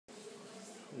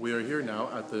We are here now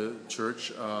at the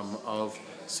church of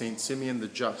Saint Simeon the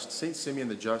Just. Saint Simeon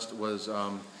the Just was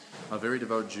a very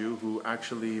devout Jew who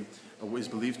actually is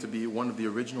believed to be one of the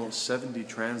original 70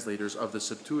 translators of the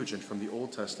Septuagint from the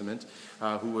Old Testament,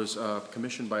 who was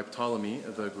commissioned by Ptolemy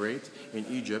the Great in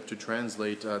Egypt to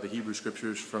translate the Hebrew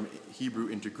scriptures from Hebrew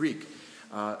into Greek.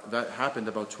 That happened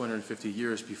about 250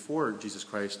 years before Jesus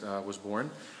Christ was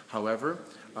born. However,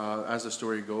 as the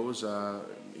story goes,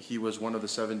 he was one of the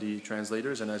 70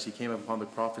 translators, and as he came upon the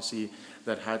prophecy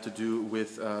that had to do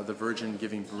with the virgin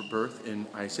giving birth in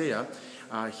Isaiah,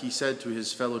 he said to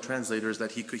his fellow translators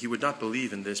that he would not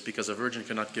believe in this because a virgin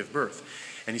cannot give birth.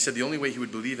 And he said the only way he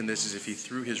would believe in this is if he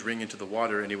threw his ring into the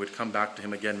water and it would come back to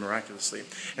him again miraculously.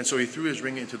 And so he threw his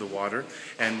ring into the water,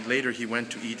 and later he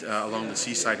went to eat along the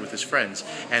seaside with his friends.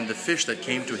 And the fish that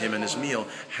came to him in his meal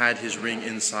had his ring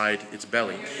inside its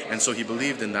belly. And so he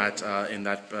believed in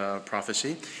that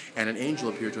prophecy. And an angel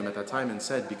appeared to him at that time and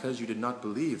said, because you did not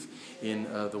believe in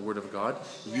the word of God,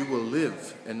 you will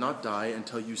live and not die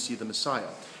until you see the Messiah.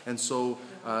 And so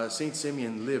Saint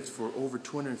Simeon lived for over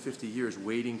 250 years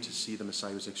waiting to see the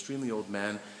Messiah. He was an extremely old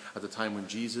man at the time when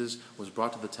Jesus was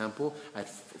brought to the temple at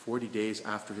 40 days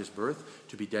after his birth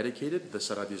to be dedicated, the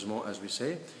saradismo as we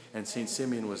say, and Saint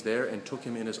Simeon was there and took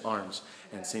him in his arms.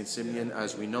 And Saint Simeon,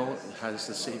 as we know, has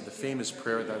the famous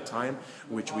prayer at that time,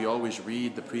 which we always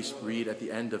read, the priests read at the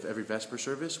end of every Vesper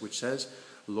service, which says,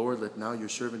 Lord, let now your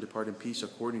servant depart in peace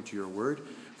according to your word.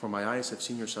 For my eyes have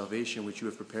seen your salvation, which you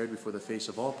have prepared before the face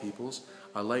of all peoples,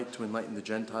 a light to enlighten the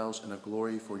Gentiles and a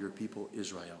glory for your people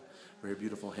Israel. Very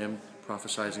beautiful hymn,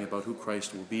 prophesying about who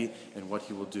Christ will be and what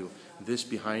he will do. This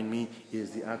behind me is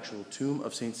the actual tomb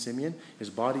of Saint Simeon. His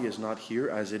body is not here,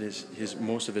 as it is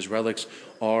most of his relics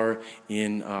are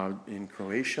in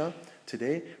Croatia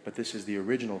today. But this is the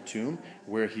original tomb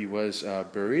where he was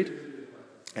buried,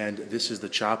 and this is the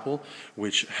chapel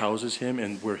which houses him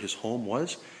and where his home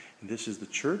was. And this is the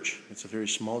church. It's a very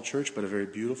small church, but a very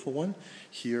beautiful one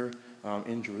here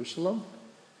in Jerusalem,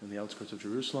 in the outskirts of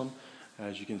Jerusalem.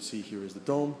 As you can see, here is the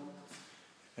dome,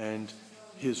 and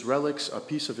his relics, a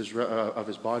piece of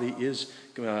his body, is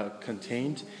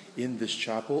contained in this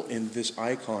chapel, in this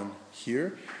icon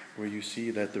here, where you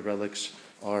see that the relics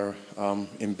are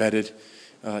embedded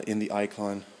in the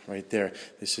icon right there.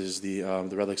 This is the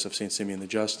relics of Saint Simeon the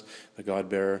Just, the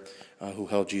God-bearer who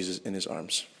held Jesus in his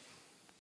arms.